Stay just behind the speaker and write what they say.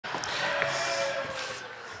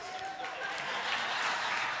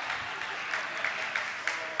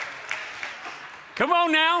Come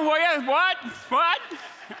on now. What?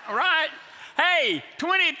 All right. Hey,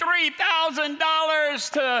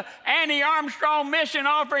 $23,000 to Annie Armstrong mission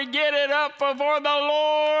offering. Get it up for the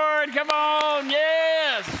Lord. Come on.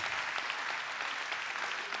 Yes.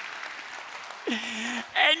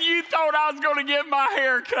 And you thought I was going to get my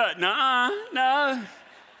hair cut. No.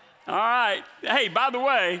 All right. Hey, by the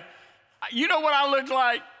way, you know what I look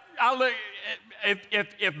like?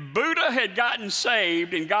 If Buddha had gotten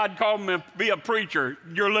saved and God called him to be a preacher,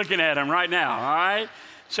 you're looking at him right now, all right?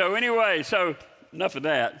 So anyway, enough of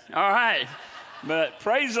that, all right? But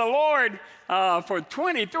praise the Lord for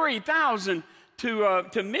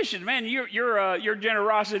 $23,000 to missions. Man, your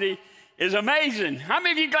generosity is amazing. How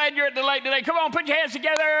many of you glad you're at the lake today? Come on, put your hands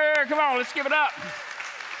together. Come on, let's give it up.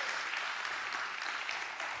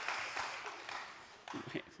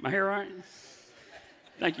 My hair all right?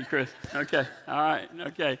 Thank you, Chris. Okay, all right,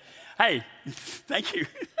 okay. Hey, thank you.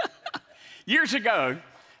 Years ago,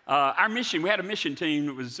 we had a mission team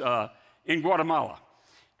that was in Guatemala.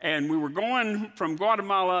 And we were going from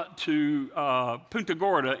Guatemala to Punta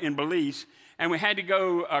Gorda in Belize, and we had to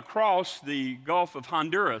go across the Gulf of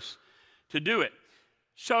Honduras to do it.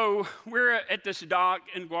 So we're at this dock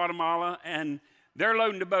in Guatemala, and they're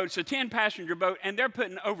loading the boat. It's a 10-passenger boat, and they're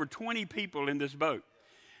putting over 20 people in this boat.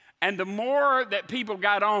 And the more that people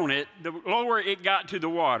got on it, the lower it got to the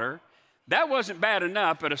water. That wasn't bad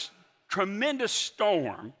enough, but a tremendous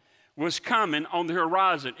storm was coming on the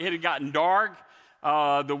horizon. It had gotten dark.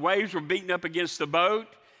 The waves were beating up against the boat.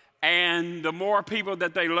 And the more people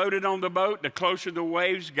that they loaded on the boat, the closer the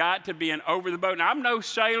waves got to being over the boat. Now, I'm no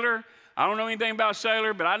sailor. I don't know anything about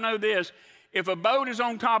sailor, but I know this. If a boat is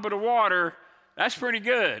on top of the water, that's pretty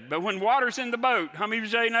good. But when water's in the boat, how many of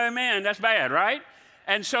you say no, amen? That's bad, right?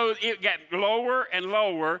 And so it got lower and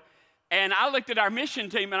lower. And I looked at our mission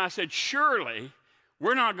team and I said, surely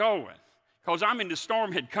we're not going, because the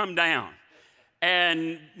storm had come down.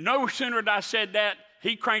 And no sooner did I said that,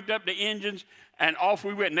 he cranked up the engines and off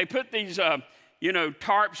we went. And they put these,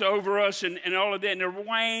 tarps over us and all of that. And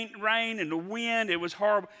the rain and the wind, it was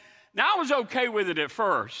horrible. Now, I was okay with it at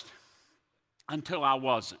first until I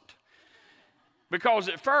wasn't. Because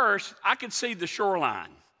at first, I could see the shoreline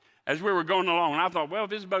as we were going along. And I thought, well,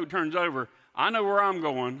 if this boat turns over, I know where I'm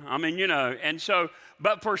going. And so,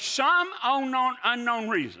 but for some unknown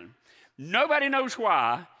reason, nobody knows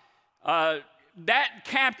why, that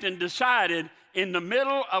captain decided in the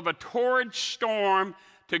middle of a torrid storm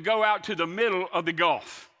to go out to the middle of the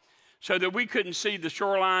Gulf so that we couldn't see the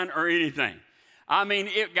shoreline or anything.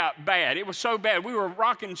 It got bad. It was so bad. We were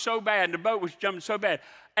rocking so bad, and the boat was jumping so bad.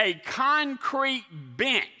 A concrete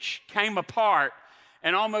bench came apart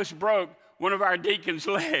and almost broke one of our deacons'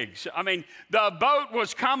 legs. The boat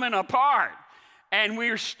was coming apart, and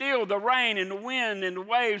the rain and the wind and the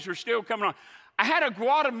waves were still coming on. I had a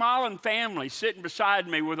Guatemalan family sitting beside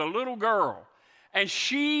me with a little girl, and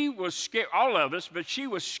she was scared, all of us, but she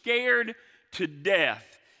was scared to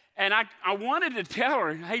death. And I wanted to tell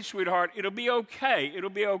her, hey, sweetheart, it'll be okay. It'll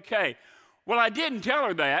be okay. Well, I didn't tell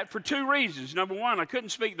her that for two reasons. Number one, I couldn't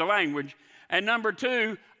speak the language. And number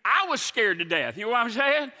two, I was scared to death. You know what I'm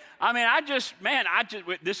saying?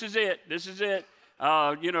 This is it. This is it.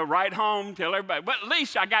 Write home, tell everybody. But at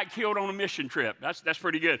least I got killed on a mission trip. That's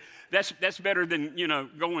pretty good. That's better than,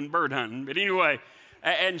 going bird hunting. But anyway,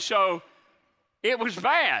 and so it was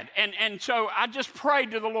bad. And so I just prayed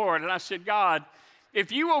to the Lord, and I said, God,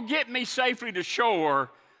 if you will get me safely to shore,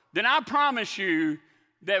 then I promise you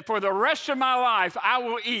that for the rest of my life, I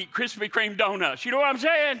will eat Krispy Kreme donuts. You know what I'm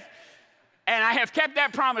saying? And I have kept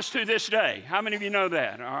that promise to this day. How many of you know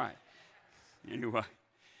that? All right. Anyway,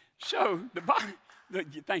 so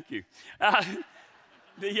thank you. But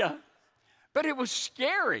it was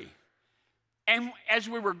scary. And as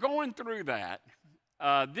we were going through that,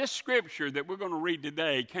 this scripture that we're going to read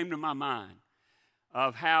today came to my mind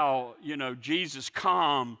of how, Jesus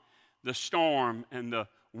calmed the storm and the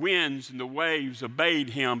winds and the waves obeyed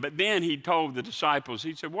him. But then he told the disciples,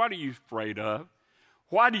 he said, what are you afraid of?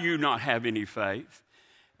 Why do you not have any faith?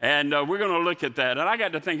 And we're going to look at that. And I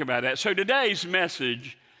got to think about that. So today's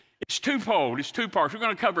message, it's twofold. It's two parts. We're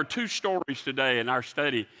going to cover two stories today in our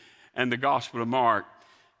study in the Gospel of Mark.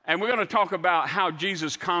 And we're going to talk about how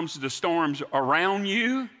Jesus calms the storms around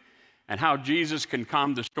you and how Jesus can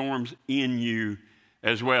calm the storms in you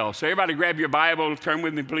as well. So everybody grab your Bible. Turn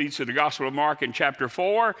with me, please, to the Gospel of Mark in chapter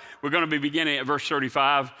 4. We're going to be beginning at verse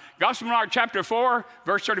 35. Gospel of Mark chapter 4,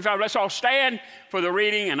 verse 35. Let's all stand for the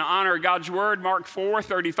reading and honor of God's word. Mark 4,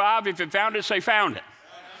 35. If you found it, say found it.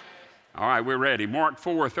 All right, we're ready. Mark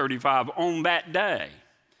 4, 35. On that day,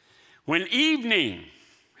 when evening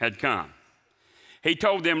had come, He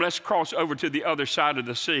told them, let's cross over to the other side of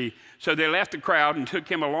the sea. So they left the crowd and took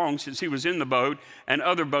him along, since he was in the boat, and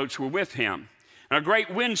other boats were with him. And a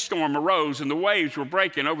great windstorm arose, and the waves were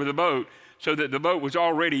breaking over the boat, so that the boat was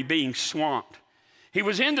already being swamped. He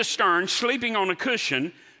was in the stern, sleeping on a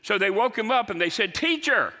cushion. So they woke him up, and they said,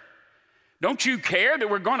 "Teacher, don't you care that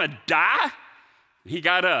we're going to die?" He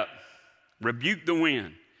got up, rebuked the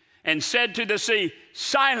wind, and said to the sea,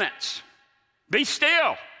 "Silence, be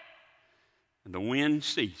still." And the wind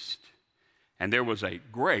ceased, and there was a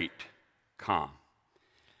great calm.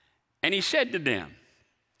 And he said to them,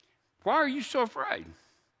 "Why are you so afraid?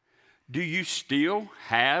 Do you still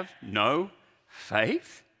have no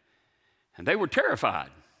faith?" And they were terrified,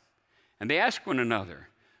 and they asked one another,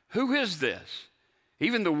 "Who is this?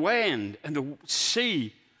 Even the wind and the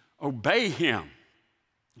sea obey him."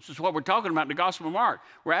 This is what we're talking about in the Gospel of Mark.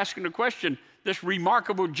 We're asking the question, this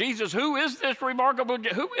remarkable Jesus, who is this remarkable,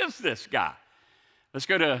 who is this guy? Let's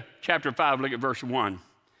go to chapter 5, look at verse 1.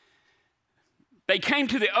 They came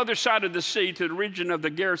to the other side of the sea, to the region of the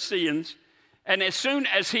Gerasenes, and as soon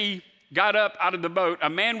as he got up out of the boat, a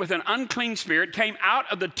man with an unclean spirit came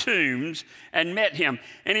out of the tombs and met him.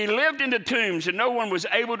 And he lived in the tombs, and no one was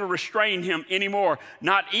able to restrain him anymore,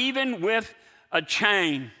 not even with a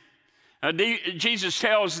chain. Jesus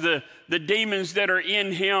tells the demons that are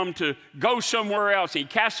in him to go somewhere else. He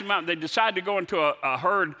casts them out, and they decide to go into a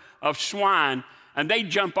herd of swine, and they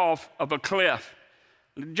jump off of a cliff.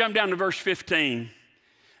 Jump down to verse 15.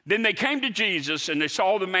 Then they came to Jesus, and they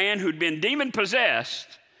saw the man who'd been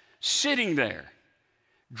demon-possessed sitting there,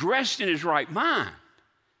 dressed in his right mind.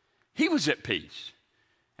 He was at peace,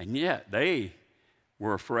 and yet they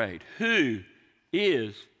were afraid. Who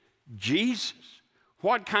is Jesus?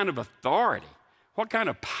 What kind of authority, what kind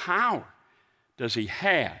of power does he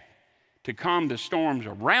have to calm the storms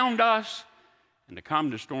around us and to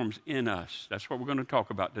calm the storms in us? That's what we're going to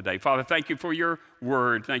talk about today. Father, thank you for your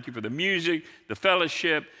word. Thank you for the music, the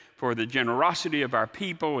fellowship, for the generosity of our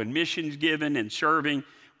people and missions given and serving.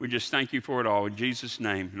 We just thank you for it all in Jesus'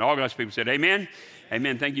 name. And all God's people said, amen.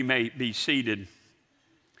 Amen. Thank you. May be seated.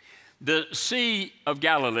 The Sea of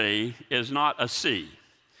Galilee is not a sea.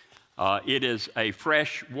 It is a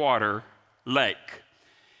freshwater lake.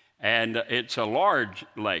 And it's a large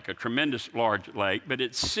lake, a tremendous large lake, but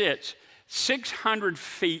it sits 600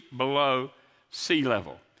 feet below sea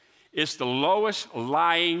level. It's the lowest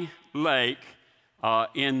lying lake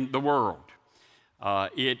in the world.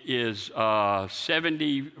 It is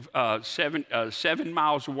 7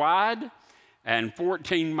 miles wide and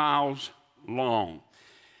 14 miles long.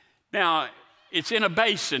 Now, it's in a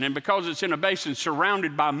basin, and because it's in a basin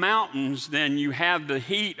surrounded by mountains, then you have the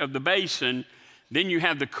heat of the basin, then you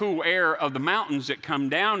have the cool air of the mountains that come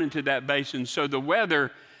down into that basin. So the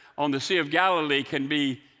weather on the Sea of Galilee can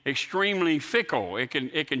be extremely fickle. It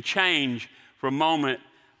can change from moment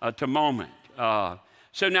to moment.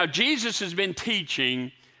 So now Jesus has been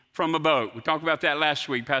teaching from a boat. We talked about that last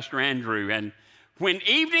week, Pastor Andrew. And when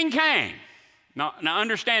evening came, now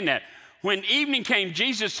understand that. When evening came,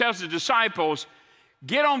 Jesus tells the disciples,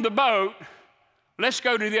 "Get on the boat, let's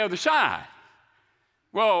go to the other side."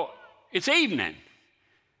 Well, it's evening.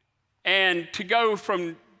 And to go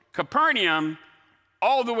from Capernaum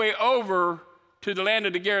all the way over to the land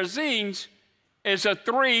of the Gerasenes is a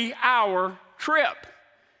 3-hour trip,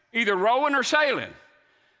 either rowing or sailing.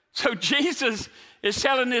 So Jesus is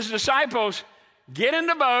telling his disciples, get in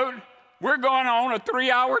the boat, we're going on a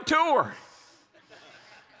 3-hour tour.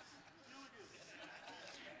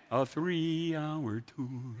 A 3-hour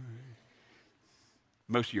tour.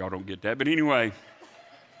 Most of y'all don't get that, but anyway,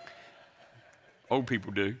 old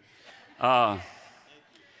people do. But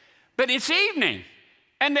it's evening,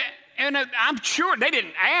 and I'm sure they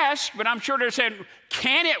didn't ask, but I'm sure they're saying,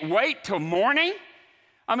 can it wait till morning?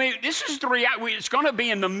 I mean, this is 3 hours. It's going to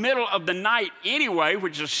be in the middle of the night anyway,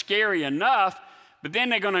 which is scary enough, but then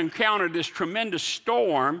they're going to encounter this tremendous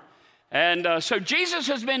storm. And so Jesus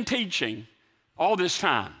has been teaching all this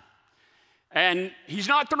time. And he's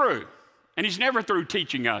not through. And he's never through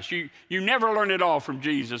teaching us. You never learn it all from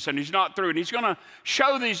Jesus, and he's not through. And he's going to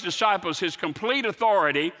show these disciples his complete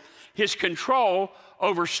authority, his control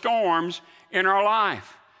over storms in our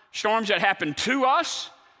life. Storms that happen to us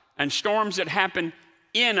and storms that happen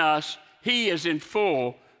in us. He is in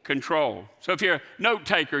full control. So if you're a note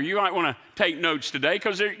taker, you might want to take notes today,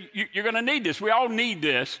 because you're going to need this. We all need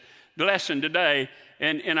this lesson today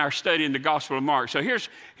in our study in the Gospel of Mark. So here's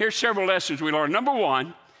several lessons we learned. Number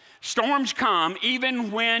one, storms come even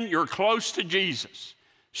when you're close to Jesus.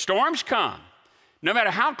 Storms come. No matter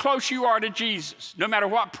how close you are to Jesus, no matter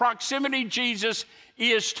what proximity Jesus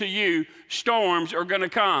is to you, storms are going to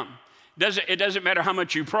come. It doesn't matter how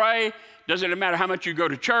much you pray. Doesn't matter how much you go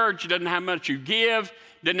to church. It doesn't matter how much you give.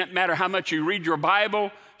 Doesn't matter how much you read your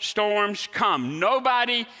Bible. Storms come.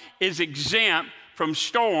 Nobody is exempt from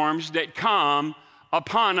storms that come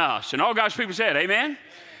upon us. And all God's people said, amen?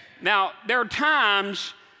 Now, there are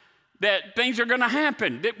times that things are going to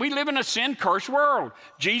happen. That we live in a sin-cursed world.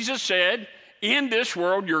 Jesus said, in this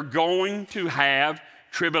world, you're going to have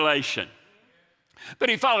tribulation. But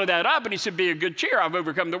he followed that up and he said, be of good cheer, I've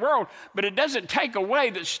overcome the world. But it doesn't take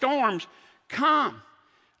away that storms come.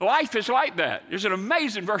 Life is like that. There's an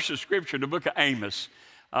amazing verse of scripture in the book of Amos.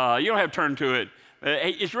 You don't have to turn to it.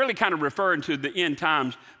 It's really kind of referring to the end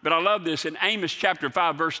times. But I love this in Amos chapter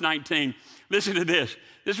 5, verse 19. Listen to this.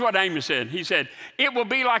 This is what Amos said. He said, it will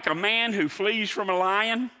be like a man who flees from a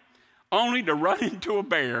lion only to run into a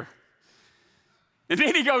bear. And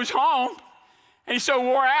then he goes home. And he's so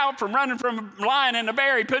wore out from running from a lion and a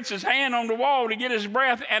bear, he puts his hand on the wall to get his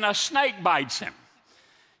breath, and a snake bites him.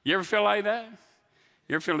 You ever feel like that?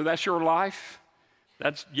 You ever feel like that's your life?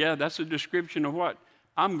 That's a description of what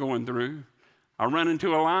I'm going through. I run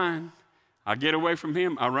into a lion. I get away from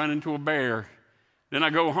him. I run into a bear. Then I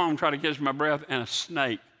go home, try to catch my breath, and a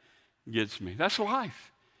snake gets me. That's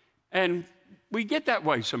life. And we get that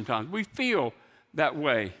way sometimes. We feel that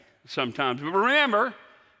way sometimes. But remember,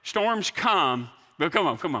 storms come, but come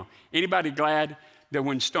on. Anybody glad that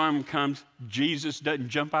when storm comes, Jesus doesn't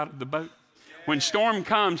jump out of the boat? When storm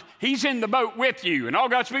comes, he's in the boat with you. And all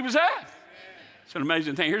God's people say, it's an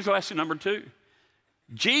amazing thing. Here's lesson number 2.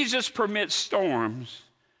 Jesus permits storms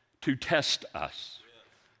to test us.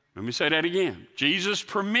 Let me say that again. Jesus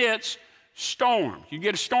permits storms. You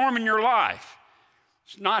get a storm in your life.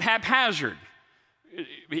 It's not haphazard.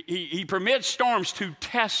 He permits storms to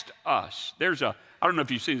test us. I don't know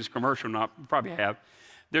if you've seen this commercial or not. You probably have.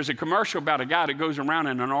 There's a commercial about a guy that goes around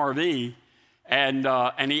in an RV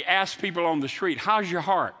and he asks people on the street, how's your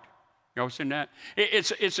heart? You all seen that?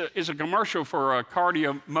 It's a commercial for a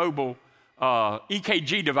cardio-mobile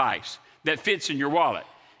EKG device that fits in your wallet.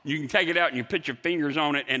 You can take it out and you put your fingers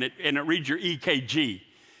on it and it reads your EKG.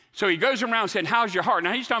 So he goes around saying, how's your heart?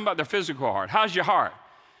 Now he's talking about the physical heart. How's your heart?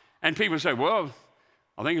 And people say, well,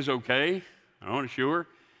 I think it's okay. I'm not sure.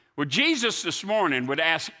 Well, Jesus this morning would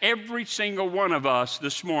ask every single one of us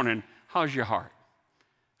this morning, how's your heart?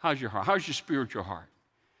 How's your heart? How's your spiritual heart?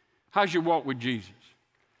 How's your walk with Jesus?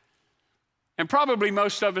 And probably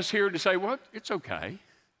most of us here to say, well, it's okay.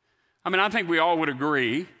 I mean, I think we all would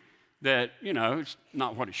agree that, it's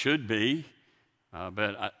not what it should be,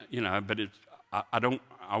 but I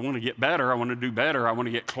want to get better. I want to do better. I want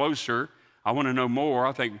to get closer. I want to know more.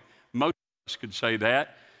 I think most of us could say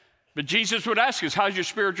that. But Jesus would ask us, how's your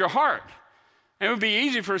spiritual heart? And it would be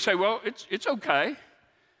easy for us to say, well, it's okay.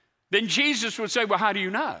 Then Jesus would say, well, how do you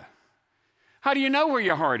know? How do you know where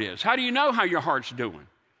your heart is? How do you know how your heart's doing?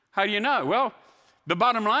 How do you know? Well, the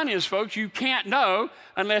bottom line is, folks, you can't know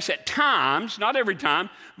unless at times, not every time,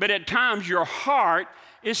 but at times your heart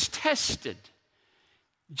is tested.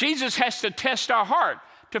 Jesus has to test our heart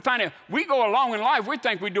to find out. We go along in life, we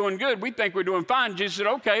think we're doing good, we think we're doing fine. Jesus said,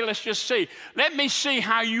 okay, let's just see. Let me see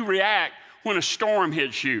how you react when a storm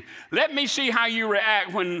hits you. Let me see how you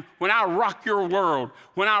react when I rock your world,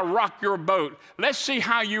 when I rock your boat. Let's see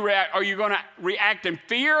how you react. Are you going to react in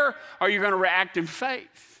fear? Or are you going to react in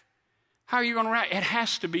faith? How are you going to react? It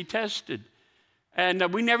has to be tested. And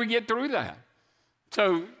we never get through that.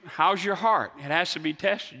 So how's your heart? It has to be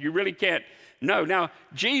tested. You really can't know. Now,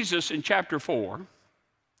 Jesus in chapter 4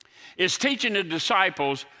 is teaching the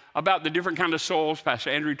disciples about the different kind of souls. Pastor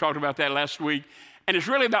Andrew talked about that last week. And it's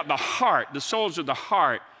really about the heart, the souls of the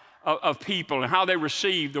heart of people and how they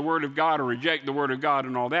receive the Word of God or reject the Word of God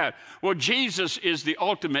and all that. Well, Jesus is the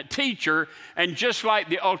ultimate teacher, and just like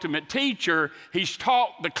the ultimate teacher, he's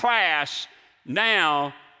taught the class.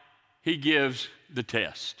 Now he gives the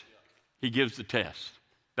test. He gives the test.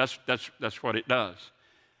 That's what it does.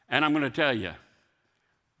 And I'm going to tell you,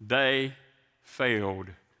 they failed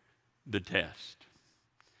the test.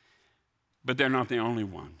 But they're not the only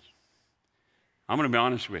ones. I'm going to be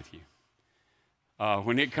honest with you.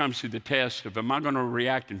 When it comes to the test of am I going to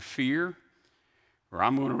react in fear or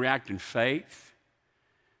I'm going to react in faith,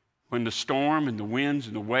 when the storm and the winds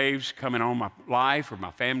and the waves coming on my life or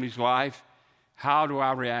my family's life, how do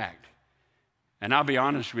I react? And I'll be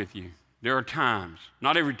honest with you, there are times,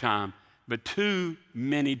 not every time, but too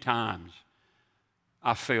many times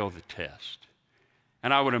I fail the test.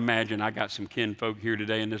 And I would imagine I got some kinfolk here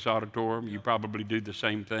today in this auditorium. You probably do the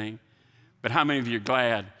same thing. But how many of you are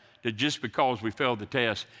glad that just because we failed the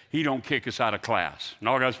test, he don't kick us out of class? And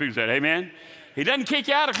all God's people said, amen? Amen. He doesn't kick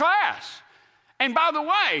you out of class. And by the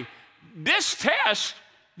way, this test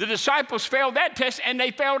The disciples failed that test, and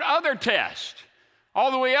they failed other tests,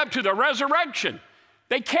 all the way up to the resurrection.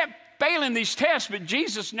 They kept failing these tests, but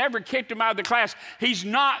Jesus never kicked them out of the class. He's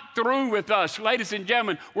not through with us. Ladies and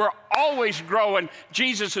gentlemen, we're always growing.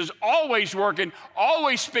 Jesus is always working,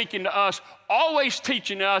 always speaking to us, always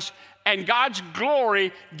teaching us, and God's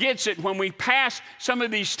glory gets it when we pass some of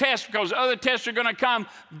these tests, because other tests are going to come,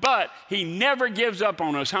 but he never gives up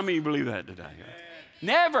on us. How many believe that today?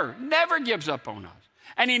 Never gives up on us.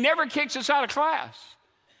 And he never kicks us out of class.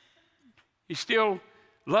 He still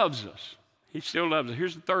loves us. He still loves us.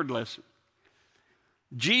 Here's the third lesson.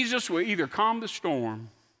 Jesus will either calm the storm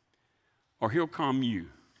or he'll calm you.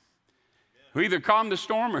 He'll either calm the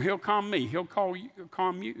storm or he'll calm me. He'll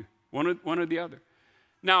calm you, one or the other.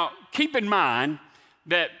 Now, keep in mind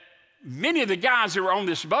that many of the guys that were on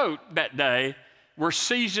this boat that day were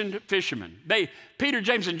seasoned fishermen. Peter,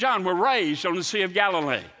 James, and John were raised on the Sea of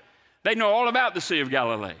Galilee. They know all about the Sea of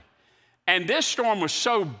Galilee. And this storm was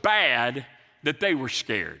so bad that they were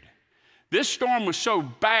scared. This storm was so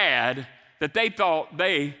bad that they thought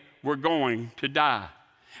they were going to die.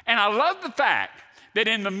 And I love the fact that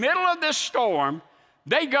in the middle of this storm,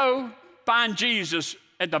 they go find Jesus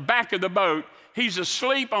at the back of the boat. He's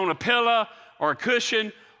asleep on a pillow or a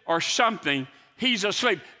cushion or something. He's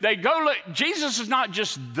asleep. They go look. Jesus is not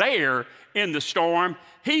just there in the storm.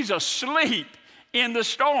 He's asleep in the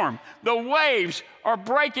storm. The waves are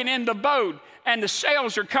breaking in the boat, and the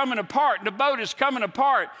sails are coming apart, and the boat is coming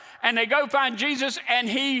apart. And they go find Jesus, and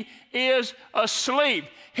he is asleep.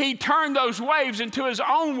 He turned those waves into his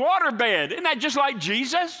own waterbed. Isn't that just like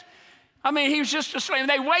Jesus? I mean, he was just asleep. And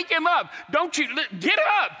they wake him up. Get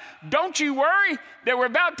up. Don't you worry that we're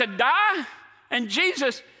about to die? And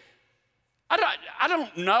Jesus, I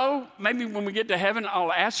don't know. Maybe when we get to heaven,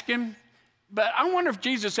 I'll ask him. But I wonder if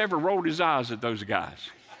Jesus ever rolled his eyes at those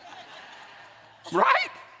guys. Right?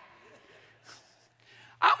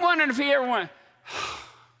 I'm wondering if he ever went,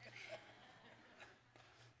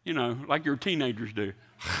 you know, like your teenagers do.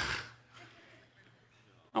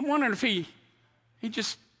 I'm wondering if he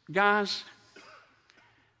just, guys,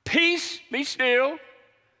 peace, be still.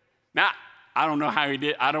 Now, I don't know how he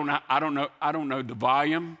did. I don't know the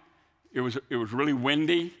volume. It was really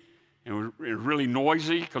windy. It was really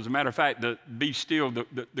noisy, because as a matter of fact, the be still,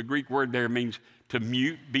 the Greek word there means to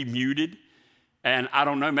mute, be muted. And I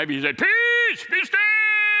don't know, maybe he said, peace, be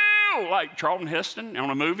still, like Charlton Heston on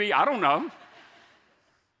a movie. I don't know.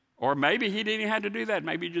 Or maybe he didn't have to do that.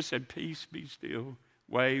 Maybe he just said, peace, be still,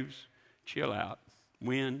 waves, chill out,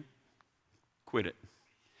 wind, quit it.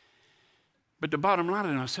 But the bottom line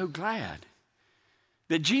is, I'm so glad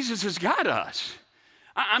that Jesus has got us.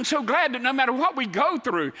 I'm so glad that no matter what we go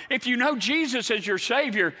through, if you know Jesus as your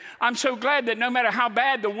Savior, I'm so glad that no matter how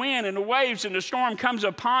bad the wind and the waves and the storm comes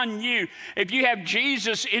upon you, if you have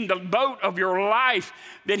Jesus in the boat of your life,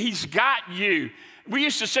 that he's got you. We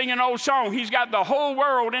used to sing an old song, he's got the whole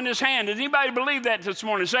world in his hand. Does anybody believe that this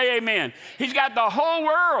morning? Say amen. He's got the whole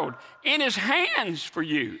world in his hands for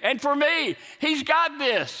you and for me. He's got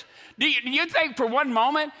this. Do you think for one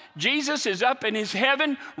moment Jesus is up in his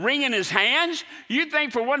heaven wringing his hands? You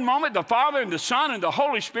think for one moment the Father and the Son and the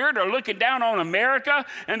Holy Spirit are looking down on America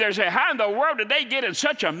and they're saying, how in the world did they get in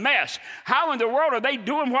such a mess? How in the world are they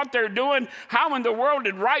doing what they're doing? How in the world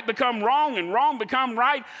did right become wrong and wrong become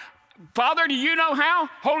right? Father, do you know how?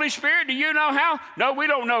 Holy Spirit, do you know how? No, we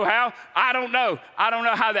don't know how. I don't know. I don't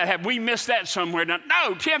know how that happened. We missed that somewhere.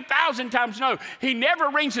 No, 10,000 times no. He never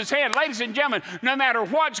wrings his hand. Ladies and gentlemen, no matter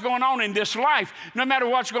what's going on in this life, no matter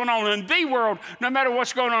what's going on in the world, no matter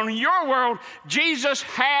what's going on in your world, Jesus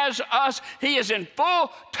has us. He is in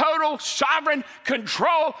full, total, sovereign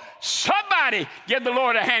control. Somebody give the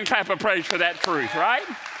Lord a hand clap of praise for that truth, right?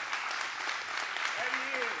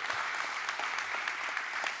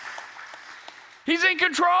 He's in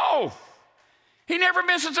control. He never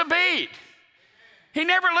misses a beat. He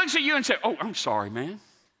never looks at you and says, oh, I'm sorry, man.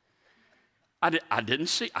 I didn't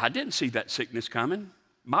see that sickness coming.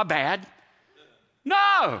 My bad.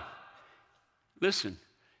 No. Listen,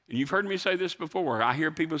 and you've heard me say this before. I hear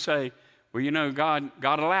people say, well, you know, God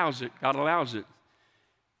allows it. God allows it.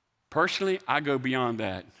 Personally, I go beyond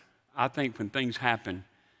that. I think when things happen,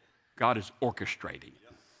 God is orchestrating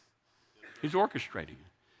it. He's orchestrating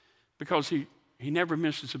it because He never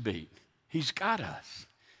misses a beat. He's got us.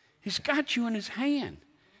 He's got you in his hand.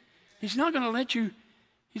 He's not going to let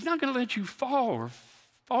you fall or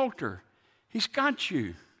falter. He's got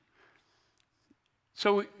you.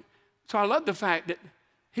 So I love the fact that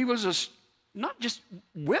he was not just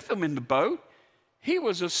with them in the boat, he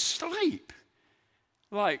was asleep.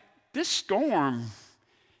 Like this storm,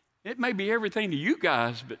 it may be everything to you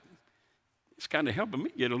guys, but it's kind of helping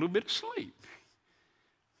me get a little bit of sleep.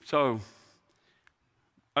 So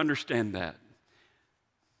understand that.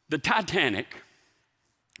 The Titanic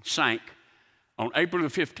sank on April the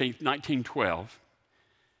 15th, 1912.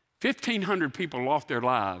 1,500 people lost their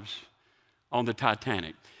lives on the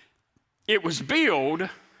Titanic. It was billed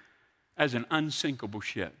as an unsinkable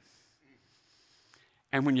ship.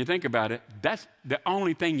 And when you think about it, that's the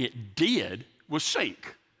only thing it did was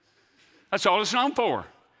sink. That's all it's known for.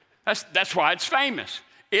 That's why it's famous.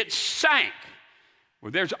 It sank.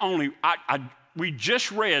 Well, there's only, we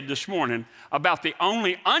just read this morning about the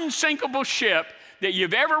only unsinkable ship that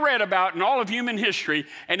you've ever read about in all of human history,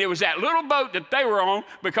 and it was that little boat that they were on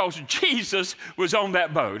because Jesus was on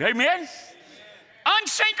that boat. Amen?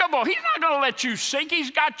 Unsinkable. He's not going to let you sink.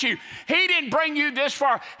 He's got you. He didn't bring you this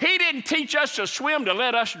far. He didn't teach us to swim to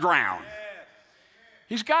let us drown.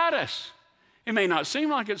 He's got us. It may not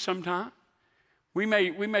seem like it sometimes. We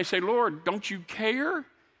may say, Lord, don't you care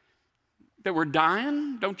that we're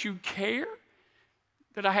dying? Don't you care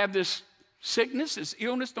that I have this sickness, this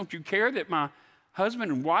illness? Don't you care that my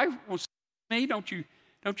husband and wife will see me? Don't you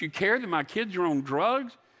care that my kids are on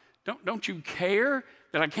drugs? Don't you care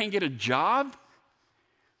that I can't get a job?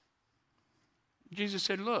 Jesus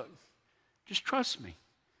said, look, just trust me.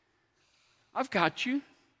 I've got you.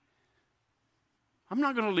 I'm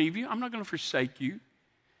not going to leave you. I'm not going to forsake you.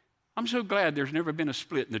 I'm so glad there's never been a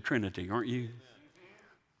split in the Trinity, aren't you?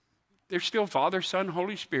 There's still Father, Son,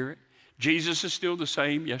 Holy Spirit. Jesus is still the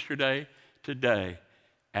same yesterday, today,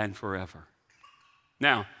 and forever.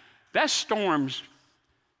 Now, that's storms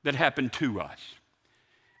that happen to us.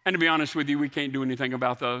 And to be honest with you, we can't do anything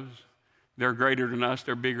about those. They're greater than us.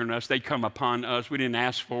 They're bigger than us. They come upon us. We didn't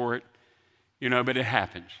ask for it, but it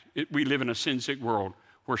happens. We live in a sin-sick world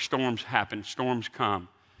where storms happen. Storms come.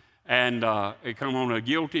 And it comes on the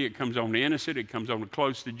guilty. It comes on the innocent. It comes on the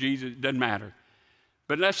close to Jesus. It doesn't matter.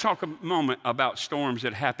 But let's talk a moment about storms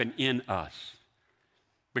that happen in us.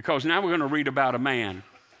 Because now we're going to read about a man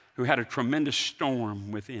who had a tremendous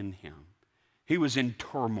storm within him. He was in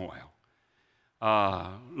turmoil.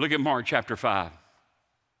 Look at Mark chapter 5.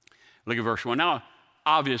 Look at verse 1. Now,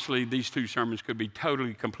 obviously, these two sermons could be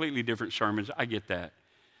totally, completely different sermons. I get that.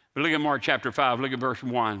 But look at Mark chapter 5. Look at verse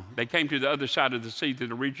 1. They came to the other side of the sea, to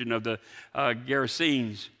the region of the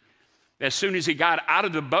Gerasenes. As soon as he got out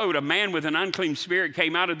of the boat, a man with an unclean spirit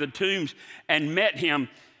came out of the tombs and met him.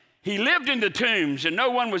 He lived in the tombs, and no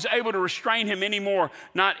one was able to restrain him anymore,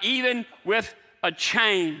 not even with a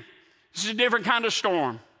chain. This is a different kind of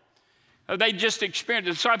storm. The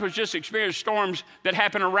disciples just experienced storms that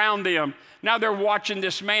happen around them. Now they're watching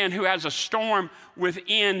this man who has a storm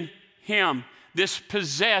within him, this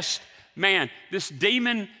possessed man, this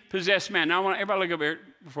demon-possessed man. Now I want everybody look up here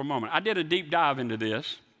for a moment. I did a deep dive into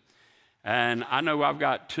this, and I know I've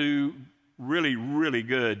got two really, really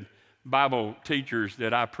good Bible teachers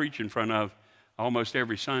that I preach in front of almost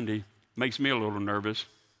every Sunday. Makes me a little nervous.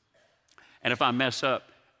 And if I mess up,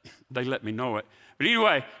 they let me know it. But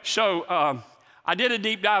anyway, so I did a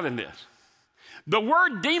deep dive in this. The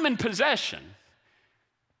word demon possession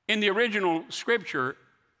in the original scripture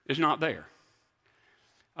is not there.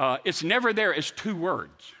 It's never there. It's two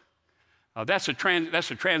words. That's a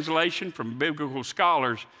translation from biblical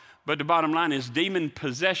scholars, but the bottom line is demon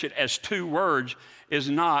possession as two words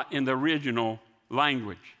is not in the original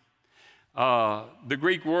language. The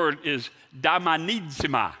Greek word is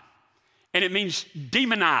daimonidzima, and it means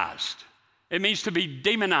demonized. It means to be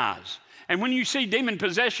demonized. And when you see demon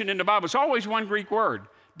possession in the Bible, it's always one Greek word,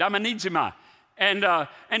 daimonidzima. And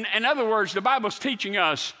in other words, the Bible's teaching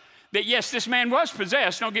us that yes, this man was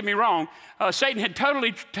possessed, don't get me wrong. Satan had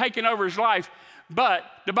totally taken over his life, but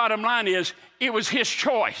the bottom line is it was his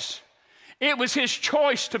choice. It was his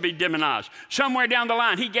choice to be demonized. Somewhere down the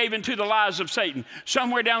line, he gave into the lies of Satan.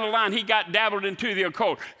 Somewhere down the line, he got dabbled into the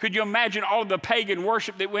occult. Could you imagine all the pagan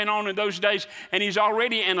worship that went on in those days? And he's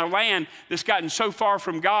already in a land that's gotten so far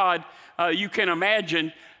from God, you can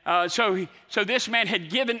imagine. So this man had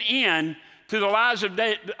given in to the lies of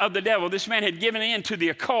the devil. This man had given in to the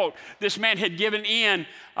occult. This man had given in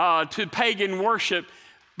to pagan worship,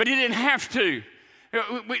 but he didn't have to.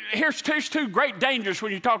 Here's two great dangers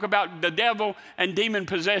when you talk about the devil and demon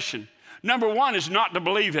possession. Number one is not to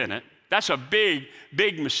believe in it. That's a big,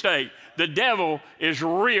 big mistake. The devil is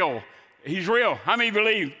real. He's real. How many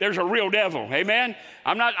believe there's a real devil? Amen?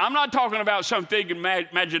 I'm not talking about some big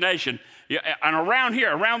imagination. And around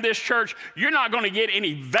here, around this church, you're not going to get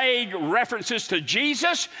any vague references to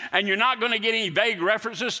Jesus, and you're not going to get any vague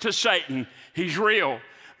references to Satan. He's real.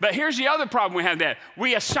 But here's the other problem we have that.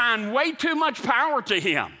 We assign way too much power to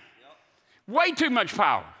him. Way too much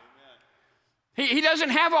power. He doesn't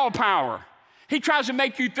have all power. He tries to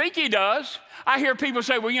make you think he does. I hear people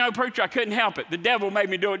say, well, you know, preacher, I couldn't help it. The devil made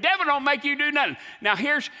me do it. Devil don't make you do nothing. Now,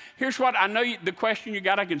 here's what I know the question you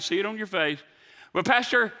got. I can see it on your face. Well,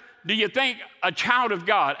 Pastor, do you think a child of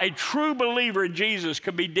God, a true believer in Jesus,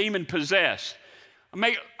 could be demon possessed?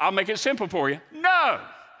 I'll make it simple for you. No.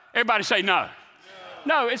 Everybody say no.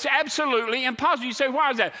 No, it's absolutely impossible. You say, why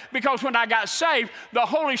is that? Because when I got saved, the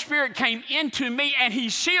Holy Spirit came into me and he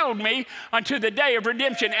sealed me unto the day of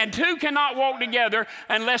redemption. And two cannot walk together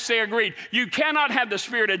unless they agreed. You cannot have the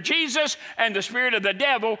Spirit of Jesus and the spirit of the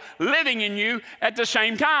devil living in you at the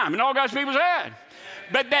same time. And all God's people said.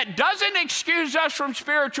 But that doesn't excuse us from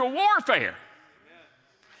spiritual warfare.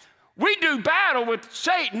 We do battle with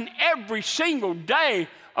Satan every single day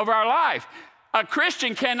of our life. A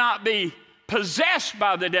Christian cannot be possessed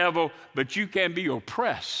by the devil, but you can be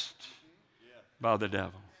oppressed by the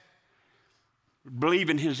devil. Believe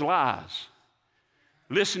in his lies.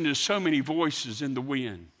 Listen to so many voices in the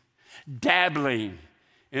wind. Dabbling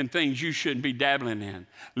in things you shouldn't be dabbling in.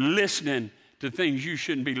 Listening to things you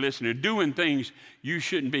shouldn't be listening to. Doing things you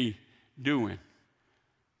shouldn't be doing.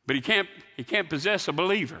 But he can't possess a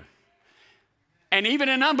believer. And even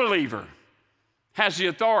an unbeliever has the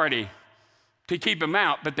authority to keep him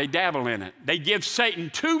out, but they dabble in it. They give Satan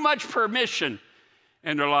too much permission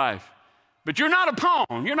in their life. But you're not a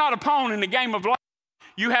pawn. You're not a pawn in the game of life.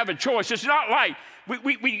 You have a choice. It's not like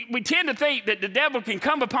we tend to think that the devil can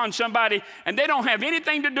come upon somebody and they don't have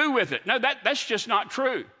anything to do with it. No, that's just not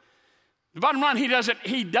true. The bottom line, he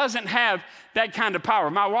doesn't have that kind of power.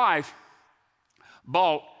 My wife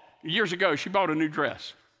years ago, she bought a new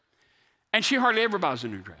dress. And she hardly ever buys a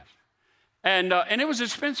new dress. And it was an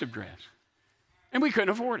expensive dress. And we couldn't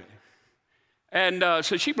afford it. And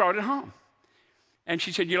so she brought it home. And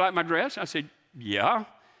she said, you like my dress? I said, yeah.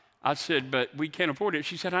 I said, but we can't afford it.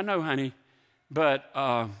 She said, I know, honey, but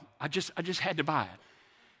I just had to buy it.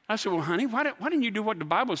 I said, well, honey, why didn't you do what the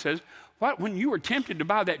Bible says? When you were tempted to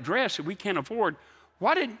buy that dress that we can't afford,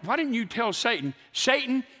 why didn't you tell Satan,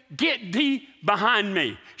 Satan, get thee behind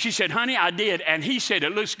me? She said, honey, I did. And he said,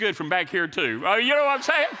 it looks good from back here too. Oh, you know what I'm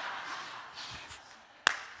saying?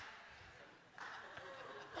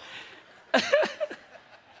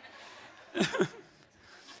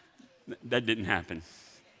 That didn't happen.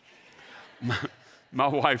 My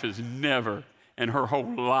wife has never in her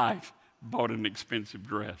whole life bought an expensive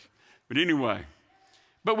dress. But anyway,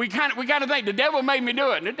 we got to think, the devil made me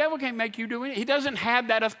do it. And the devil can't make you do it. He doesn't have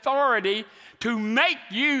that authority to make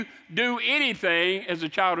you do anything as a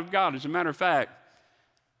child of God. As a matter of fact,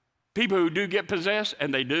 people who do get possessed,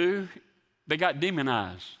 and they got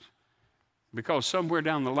demonized because somewhere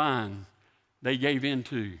down the line, they gave in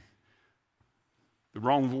to the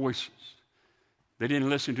wrong voices. They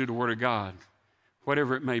didn't listen to the Word of God,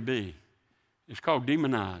 whatever it may be. It's called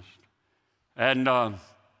demonized. And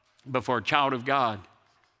but for a child of God,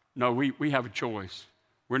 no, we have a choice.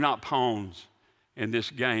 We're not pawns in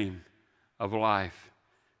this game of life.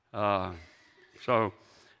 So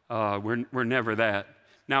we're never that.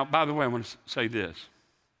 Now, by the way, I want to say this.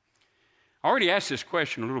 I already asked this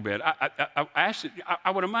question a little bit. I asked it,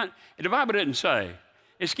 I would have mind, the Bible doesn't say,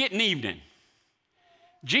 it's getting evening.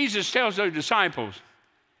 Jesus tells those disciples,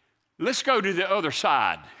 let's go to the other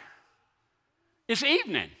side. It's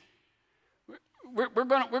evening. We're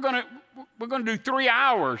going to do 3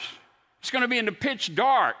 hours. It's going to be in the pitch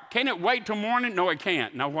dark. Can it wait till morning? No, it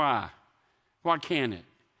can't. Now, why? Why can't it?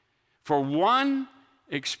 For one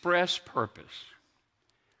express purpose.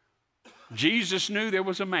 Jesus knew there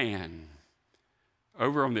was a man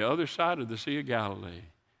over on the other side of the Sea of Galilee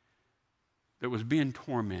that was being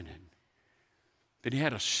tormented, that he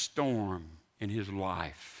had a storm in his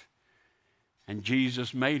life, and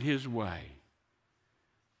Jesus made his way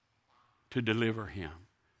to deliver him,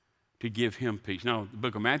 to give him peace. Now, the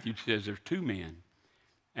book of Matthew says there's 2 men,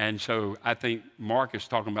 and so I think Mark is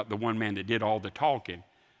talking about the one man that did all the talking,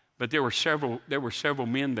 but there were several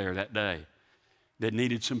men there that day that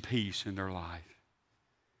needed some peace in their life.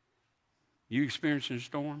 You experiencing a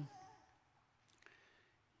storm?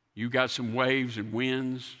 You got some waves and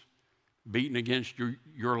winds beating against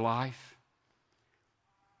your life?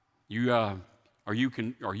 Are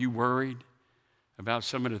you worried about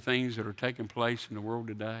some of the things that are taking place in the world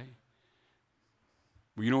today?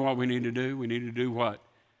 Well, you know what we need to do? We need to do what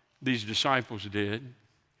these disciples did.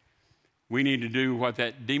 We need to do what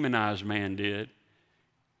that demonized man did.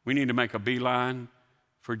 We need to make a beeline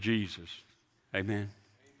for Jesus. Amen.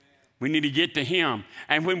 We need to get to him.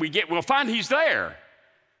 And when we'll find he's there.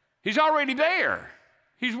 He's already there.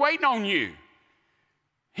 He's waiting on you.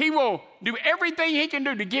 He will do everything he can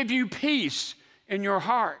do to give you peace in your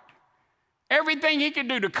heart Everything he could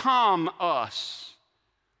do to calm us.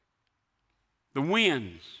 The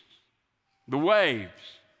winds, the waves,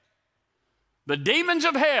 the demons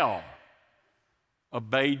of hell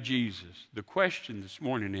obeyed Jesus. The question this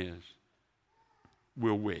morning is,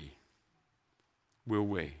 will we? Will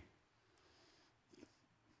we?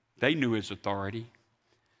 They knew his authority.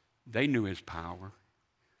 They knew his power.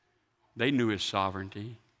 They knew his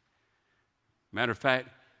sovereignty. Matter of fact,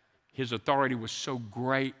 his authority was so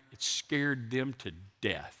great, it scared them to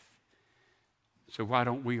death. So why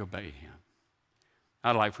don't we obey him?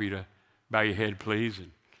 I'd like for you to bow your head, please,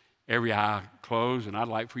 and every eye closed, and I'd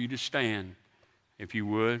like for you to stand, if you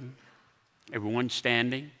would. Everyone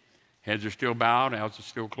standing. Heads are still bowed, eyes are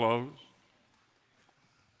still closed.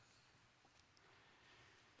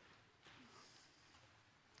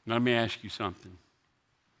 Now, let me ask you something.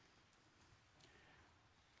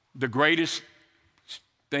 The greatest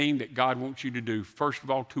thing that God wants you to do, first of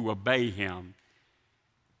all, to obey him,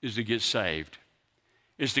 is to get saved,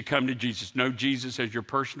 is to come to Jesus. Know Jesus as your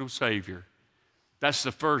personal Savior. That's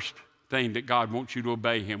the first thing that God wants you to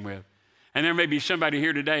obey him with. And there may be somebody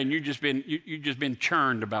here today and you've just been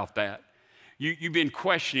churned about that. You've been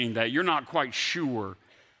questioning that. You're not quite sure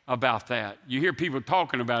about that. You hear people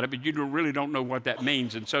talking about it, but you really don't know what that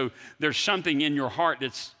means. And so there's something in your heart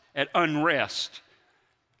that's at unrest.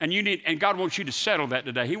 And God wants you to settle that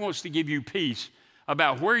today. He wants to give you peace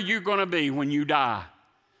about where you're going to be when you die.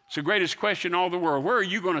 It's the greatest question in all the world. Where are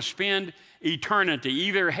you going to spend eternity?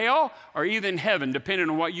 Either hell or either in heaven, depending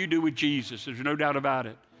on what you do with Jesus. There's no doubt about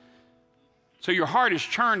it. So your heart is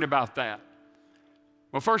churned about that.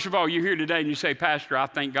 Well, first of all, you're here today and you say, Pastor, I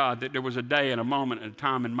thank God that there was a day and a moment and a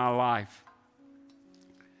time in my life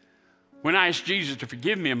when I asked Jesus to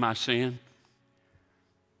forgive me of my sin,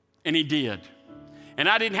 and he did. And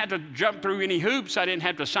I didn't have to jump through any hoops. I didn't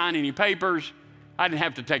have to sign any papers. I didn't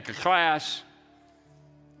have to take a class.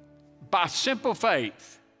 By simple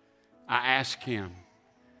faith, I asked him,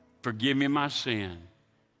 forgive me my sin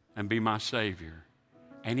and be my Savior.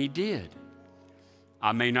 And he did.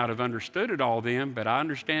 I may not have understood it all then, but I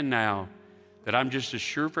understand now that I'm just as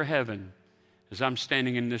sure for heaven as I'm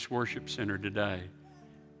standing in this worship center today.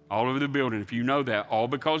 All over the building, if you know that, all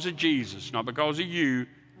because of Jesus, not because of you,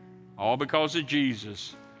 all because of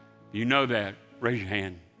Jesus. You know that. Raise your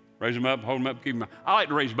hand. Raise them up, hold them up, keep them up. I like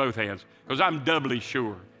to raise both hands because I'm doubly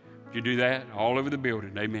sure. Would you do that? All over the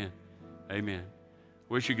building. Amen. Amen.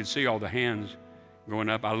 Wish you could see all the hands going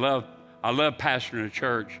up. I love pastoring a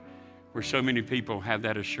church where so many people have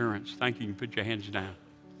that assurance. Thank you. You can put your hands down.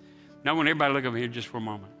 Now I want everybody to look over here just for a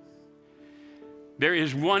moment. There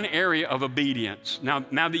is one area of obedience. Now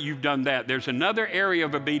that you've done that, there's another area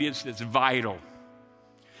of obedience that's vital.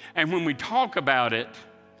 And when we talk about it,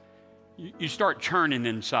 you start churning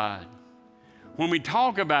inside. When we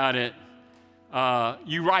talk about it,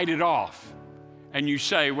 you write it off. And you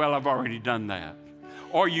say, well, I've already done that.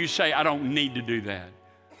 Or you say, I don't need to do that.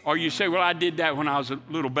 Or you say, well, I did that when I was a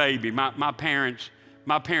little baby. My parents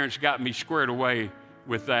got me squared away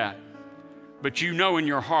with that. But you know in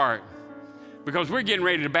your heart, because we're getting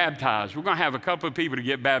ready to baptize. We're going to have a couple of people to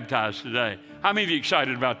get baptized today. How many of you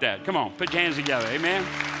excited about that? Come on, put your hands together. Amen.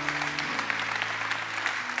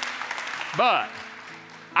 But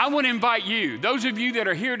I want to invite you, those of you that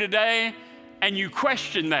are here today and you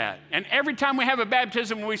question that. And every time we have a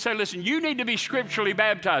baptism, we say, listen, you need to be scripturally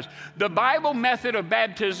baptized. The Bible method of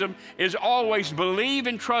baptism is always believe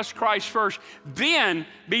and trust Christ first, then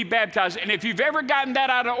be baptized. And if you've ever gotten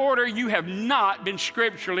that out of order, you have not been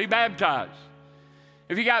scripturally baptized.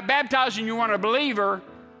 If you got baptized and you weren't a believer,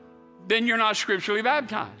 then you're not scripturally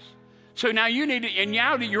baptized. So now you need to, and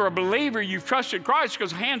now that you're a believer, you've trusted Christ,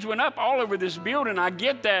 because hands went up all over this building. I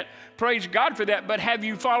get that. Praise God for that. But have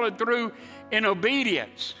you followed through in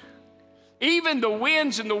obedience? Even the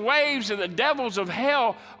winds and the waves and the devils of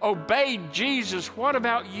hell obeyed Jesus. What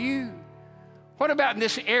about you? What about in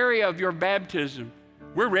this area of your baptism?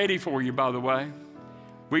 We're ready for you, by the way.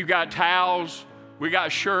 We've got towels. We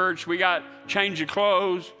got shirts. We got change of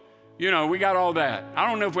clothes. You know, we got all that. I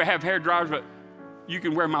don't know if we have hair dryers, but you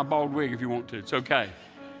can wear my bald wig if you want to. It's okay.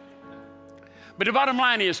 But the bottom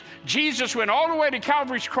line is, Jesus went all the way to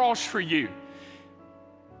Calvary's cross for you.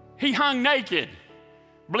 He hung naked,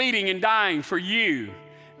 bleeding and dying for you.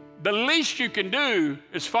 The least you can do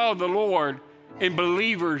is follow the Lord in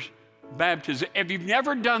believers' baptism. If you've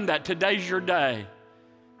never done that, today's your day.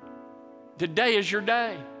 Today is your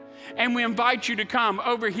day. And we invite you to come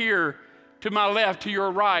over here to my left, to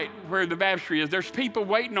your right, where the baptistry is. There's people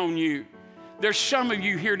waiting on you. There's some of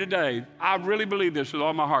you here today. I really believe this with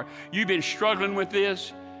all my heart. You've been struggling with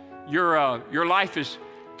this. Your life is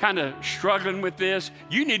kind of struggling with this,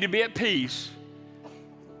 you need to be at peace.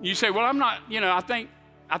 You say, well, I'm not, I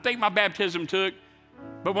think my baptism took,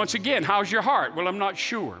 but once again, how's your heart? Well, I'm not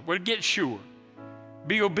sure. Well, get sure.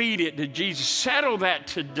 Be obedient to Jesus. Settle that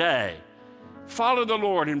today. Follow the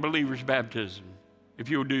Lord in believer's baptism, if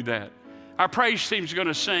you'll do that. Our praise team's going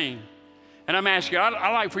to sing. And I'm asking you,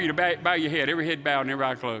 I'd like for you to bow your head, every head bowed and every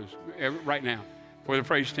eye closed, right now, before the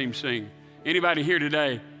praise team sing. Anybody here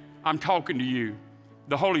today, I'm talking to you.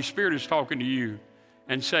 The Holy Spirit is talking to you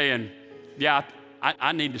and saying, yeah,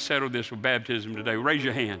 I need to settle this with baptism today. Raise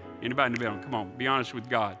your hand. Anybody in the building? Come on, be honest with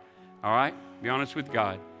God. All right? Be honest with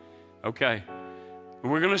God. Okay.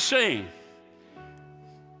 We're going to sing.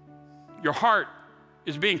 Your heart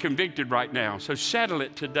is being convicted right now, so settle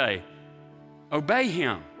it today. Obey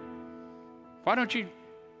Him. Why don't you,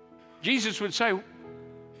 Jesus would say,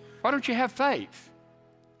 why don't you have faith?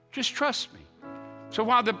 Just trust me. So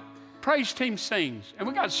while the praise team sings, and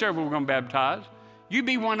we got several we're going to baptize, you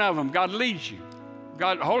be one of them. God leads you.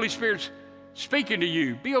 God, Holy Spirit's speaking to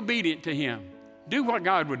you. Be obedient to Him. Do what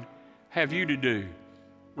God would have you to do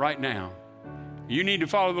right now. You need to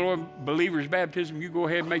follow the Lord, believer's baptism. You go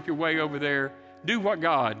ahead and make your way over there. Do what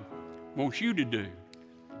God wants you to do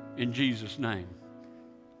in Jesus' name.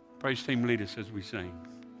 Praise team, lead us as we sing.